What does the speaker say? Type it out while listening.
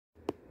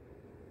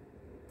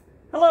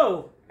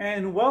Hello,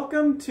 and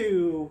welcome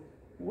to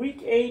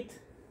Week 8,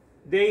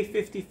 Day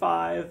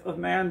 55 of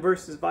Man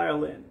vs.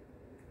 Violin.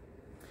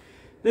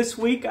 This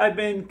week I've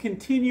been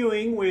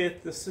continuing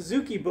with the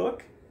Suzuki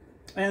book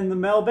and the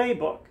Mel Bay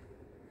book.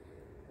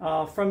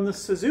 From the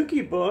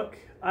Suzuki book,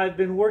 I've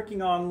been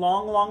working on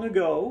Long, Long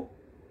Ago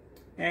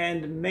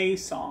and May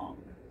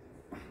Song.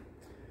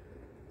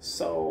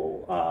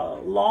 So,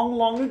 Long,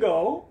 Long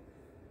Ago.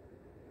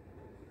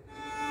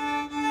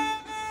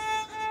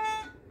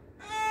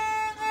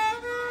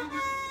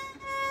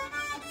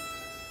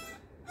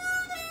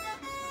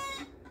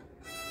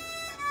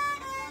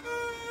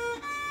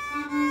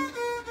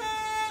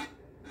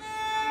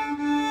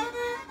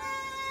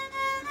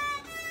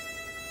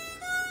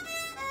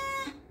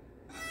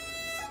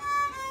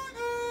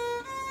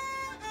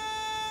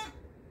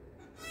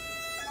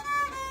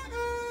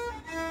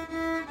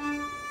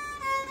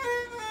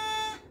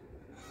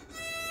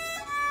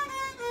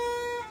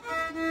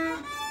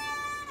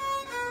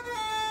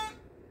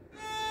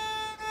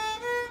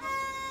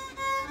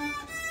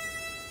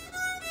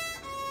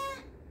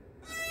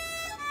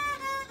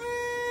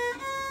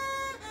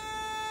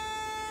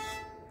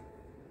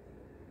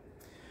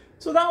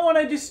 So that one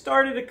I just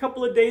started a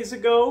couple of days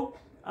ago.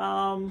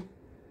 I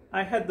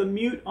had the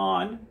mute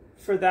on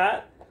for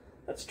that.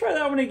 Let's try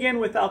that one again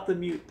without the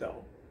mute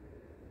though.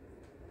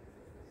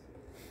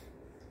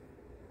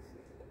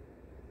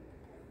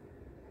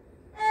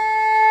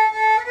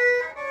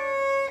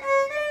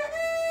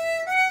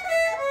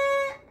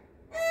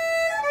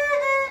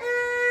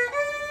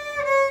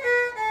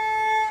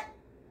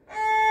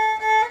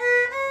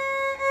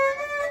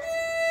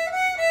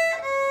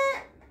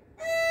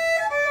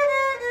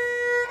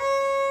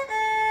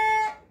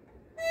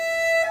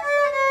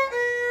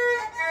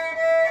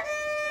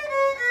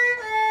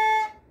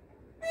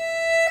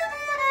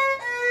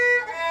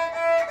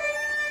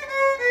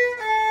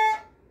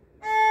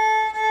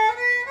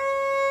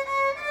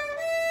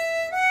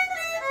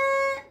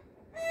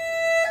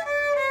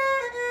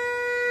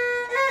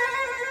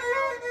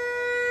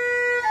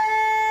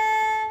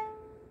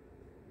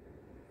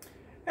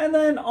 And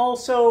then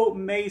also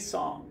May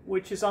Song,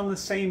 which is on the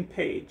same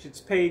page. It's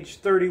page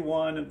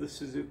 31 of the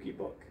Suzuki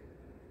book.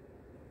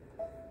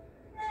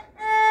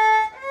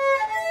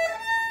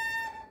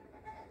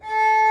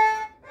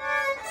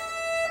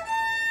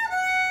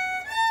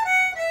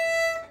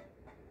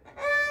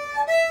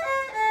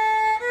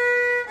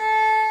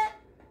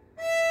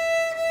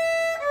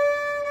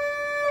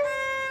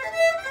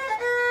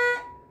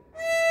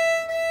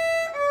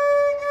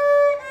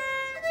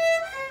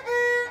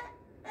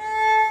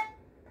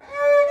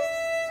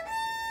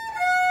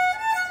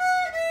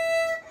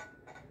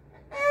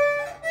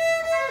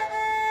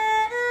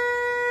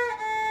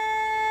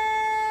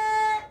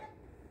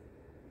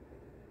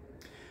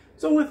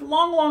 So with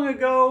Long, Long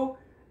Ago,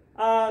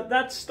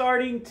 that's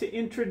starting to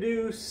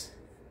introduce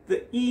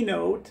the E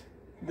note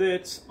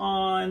that's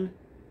on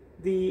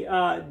the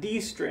D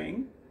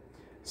string.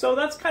 So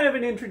that's kind of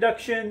an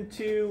introduction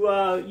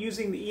to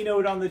using the E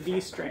note on the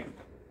D string.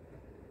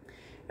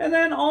 And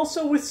then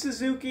also with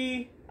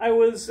Suzuki, I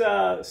was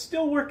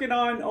still working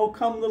on "O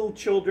Come Little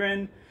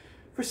Children."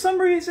 For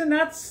some reason,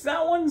 that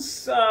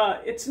one's,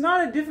 it's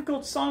not a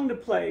difficult song to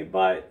play,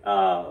 but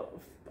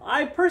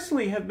I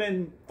personally have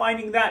been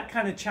finding that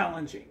kind of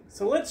challenging.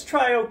 So let's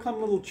try "O Come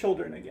Little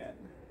Children" again.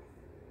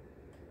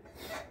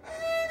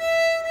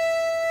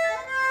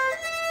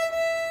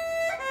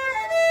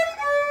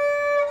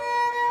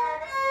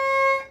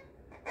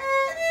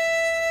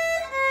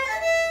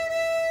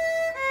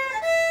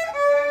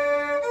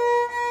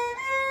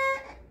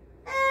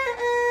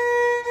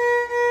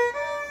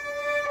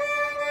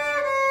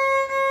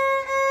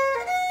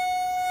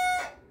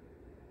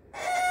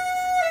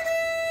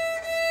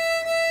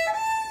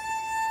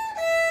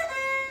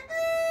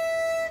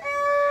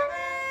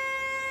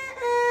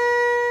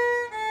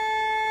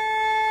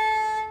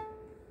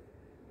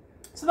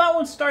 So that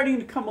one's starting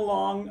to come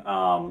along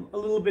a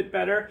little bit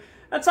better.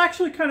 That's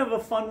actually kind of a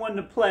fun one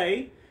to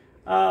play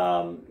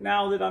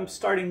now that I'm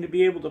starting to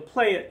be able to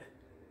play it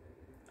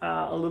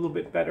a little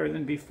bit better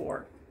than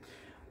before.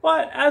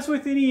 But as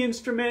with any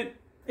instrument,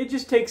 it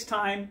just takes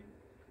time.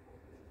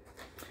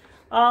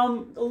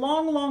 Long,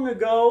 Long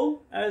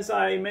Ago, as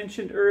I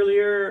mentioned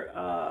earlier,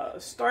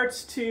 it's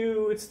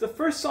the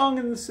first song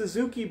in the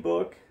Suzuki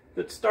book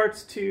that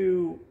starts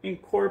to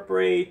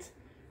incorporate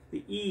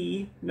the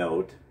E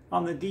note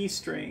on the D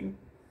string.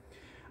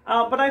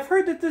 But I've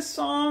heard that this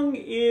song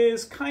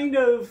is kind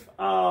of,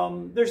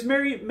 there's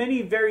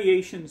many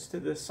variations to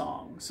this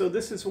song. So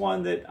this is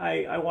one that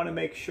I want to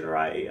make sure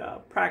I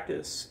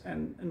practice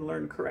and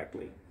learn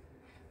correctly.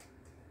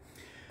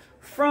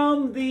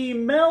 From the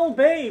Mel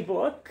Bay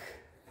book,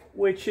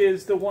 which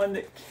is the one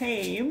that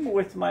came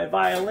with my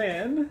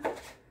violin,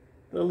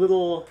 the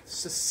little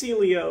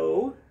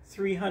Cecilio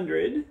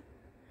 300,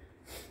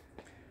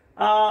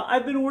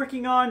 I've been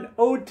working on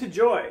 "Ode to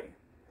Joy."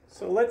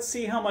 So let's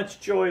see how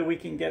much joy we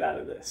can get out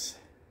of this.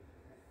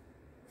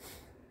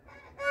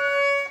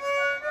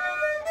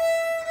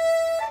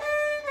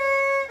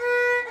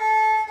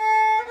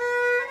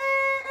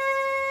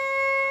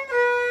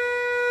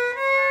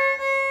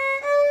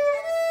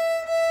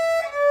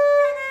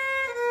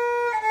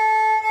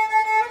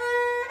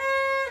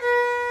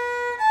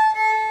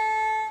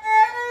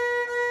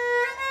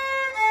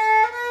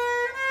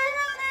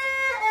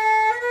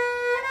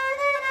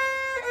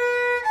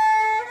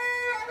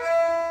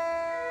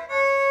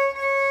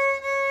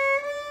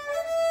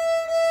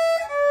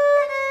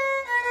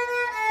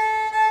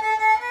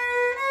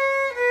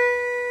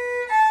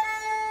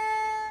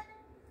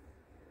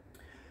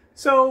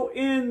 So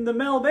in the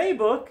Mel Bay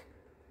book,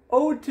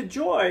 Ode to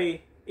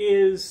Joy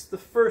is the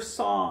first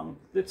song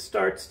that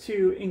starts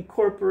to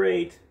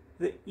incorporate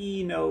the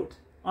E note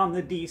on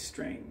the D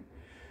string.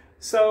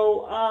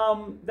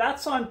 So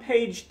that's on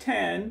page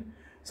 10.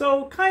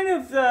 So kind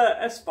of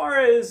as far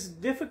as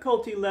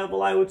difficulty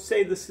level, I would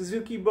say the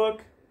Suzuki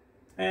book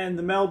and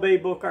the Mel Bay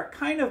book are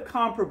kind of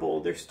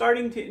comparable. They're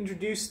starting to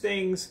introduce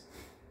things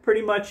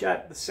pretty much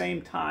at the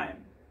same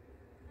time.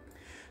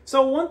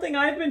 So one thing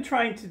I've been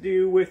trying to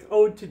do with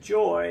Ode to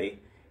Joy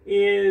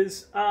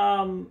is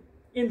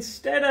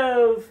instead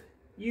of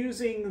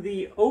using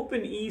the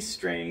open E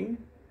string,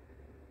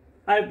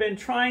 I've been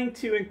trying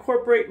to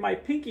incorporate my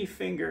pinky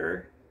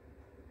finger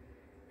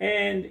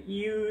and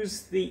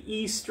use the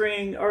E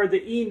string or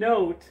the E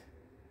note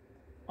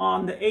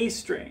on the A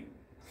string.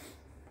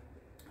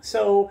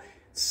 So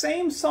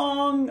same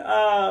song,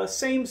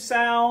 same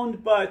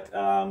sound, but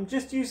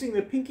just using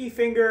the pinky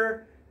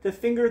finger to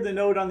finger the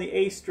note on the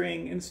A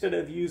string instead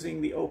of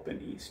using the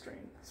open E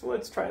string. So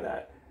let's try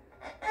that.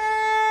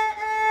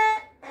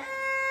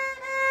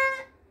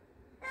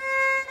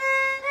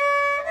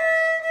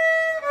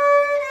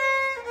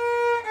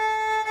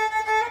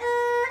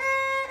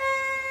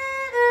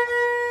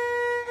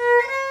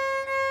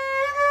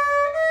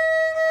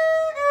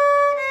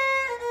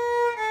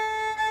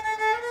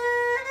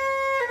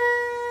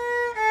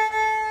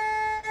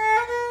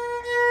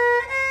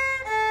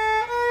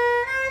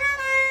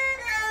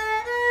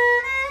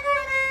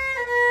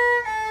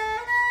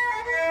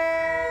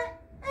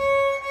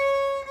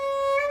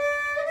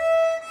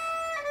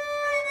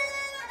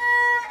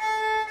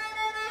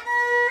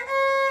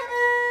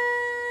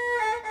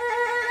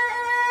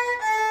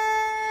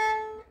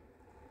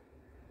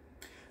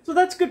 So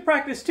that's good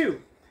practice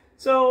too.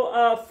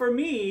 So for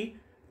me,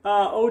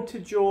 Ode to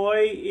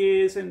Joy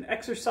is an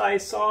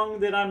exercise song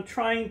that I'm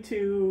trying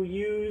to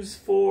use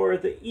for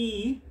the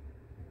E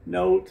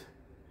note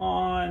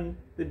on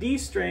the D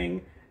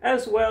string,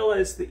 as well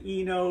as the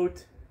E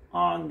note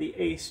on the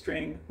A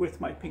string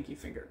with my pinky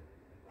finger.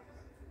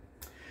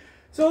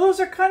 So those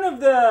are kind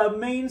of the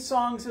main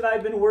songs that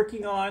I've been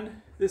working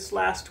on this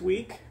last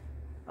week.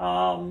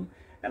 And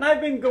I've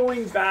been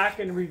going back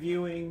and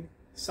reviewing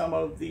some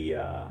of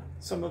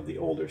the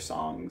older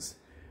songs,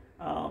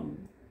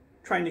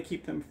 trying to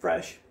keep them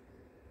fresh.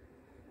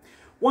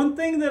 One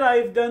thing that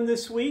I've done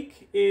this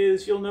week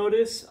is, you'll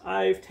notice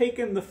I've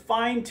taken the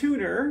fine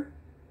tuner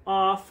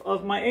off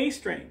of my A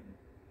string.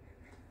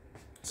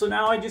 So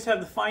now I just have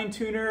the fine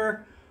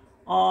tuner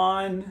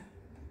on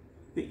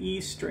the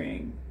E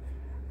string.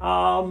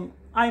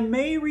 I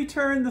may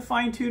return the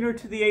fine tuner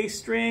to the A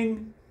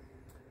string.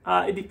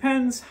 It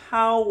depends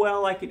how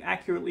well I can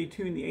accurately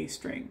tune the A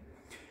string.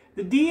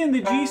 The D and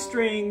the G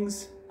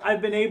strings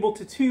I've been able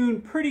to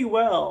tune pretty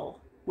well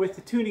with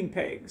the tuning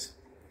pegs.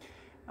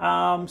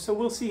 So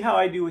we'll see how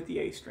I do with the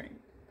A string.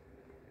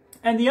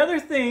 And the other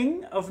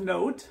thing of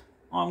note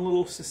on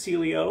little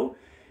Cecilio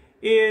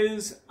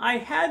is I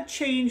had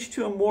changed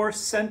to a more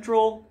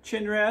central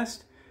chin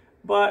rest,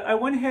 but I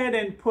went ahead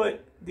and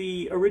put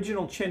the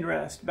original chin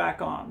rest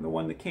back on, the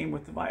one that came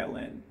with the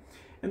violin.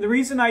 And the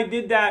reason I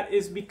did that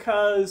is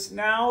because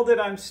now that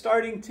I'm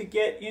starting to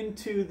get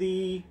into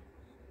the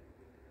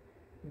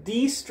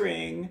D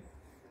string,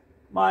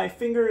 my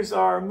fingers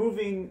are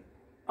moving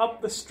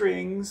up the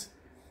strings.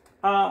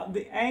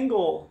 The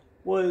angle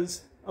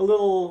was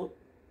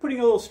putting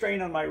a little strain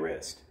on my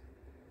wrist.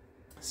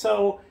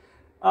 So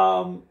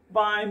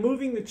by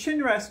moving the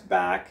chin rest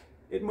back,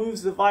 it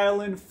moves the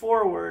violin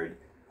forward,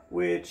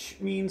 which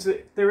means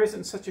that there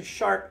isn't such a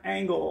sharp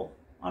angle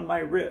on my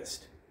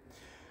wrist.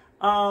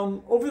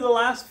 Over the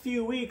last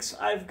few weeks,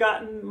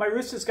 my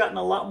wrist has gotten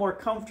a lot more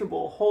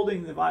comfortable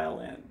holding the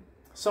violin.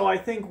 So I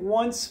think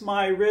once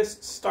my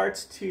wrist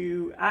starts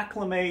to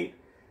acclimate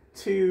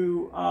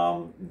to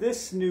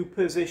this new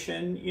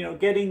position,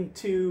 getting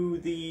to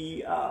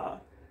the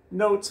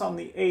notes on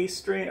the A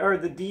string or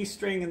the D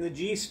string and the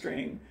G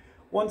string,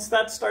 once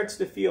that starts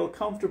to feel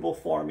comfortable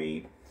for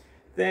me,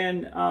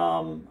 then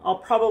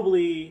I'll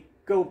probably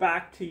go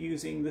back to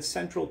using the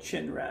central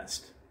chin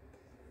rest.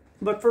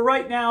 But for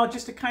right now,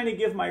 just to kind of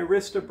give my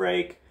wrist a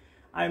break,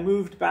 I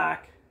moved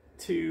back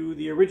to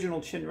the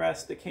original chin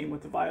rest that came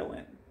with the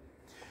violin.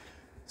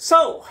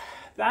 So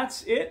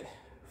that's it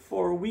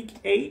for week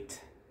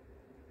 8,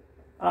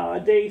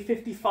 day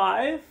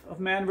 55 of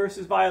Man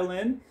vs.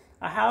 Violin.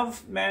 I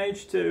have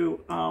managed to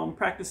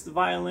practice the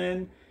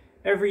violin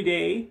every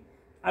day.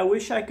 I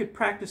wish I could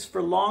practice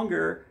for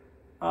longer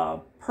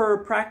per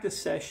practice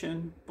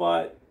session,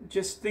 but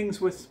just things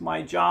with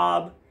my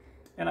job,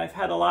 and I've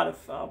had a lot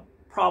of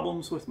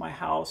problems with my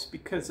house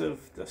because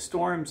of the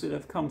storms that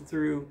have come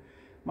through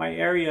my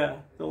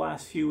area the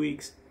last few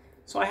weeks.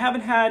 So I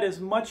haven't had as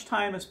much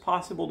time as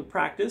possible to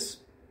practice,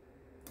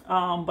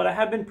 but I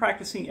have been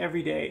practicing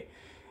every day.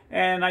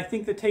 And I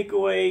think the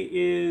takeaway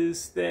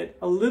is that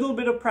a little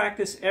bit of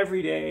practice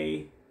every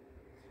day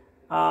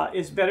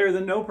is better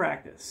than no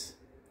practice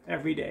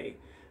every day.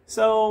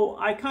 So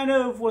I kind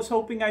of was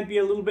hoping I'd be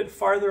a little bit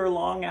farther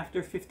along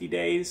after 50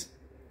 days,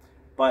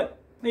 but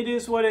it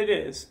is what it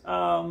is.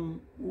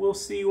 We'll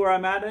see where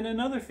I'm at in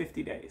another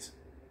 50 days.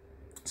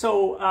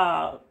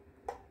 So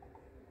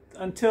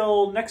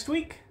until next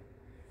week,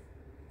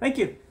 thank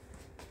you.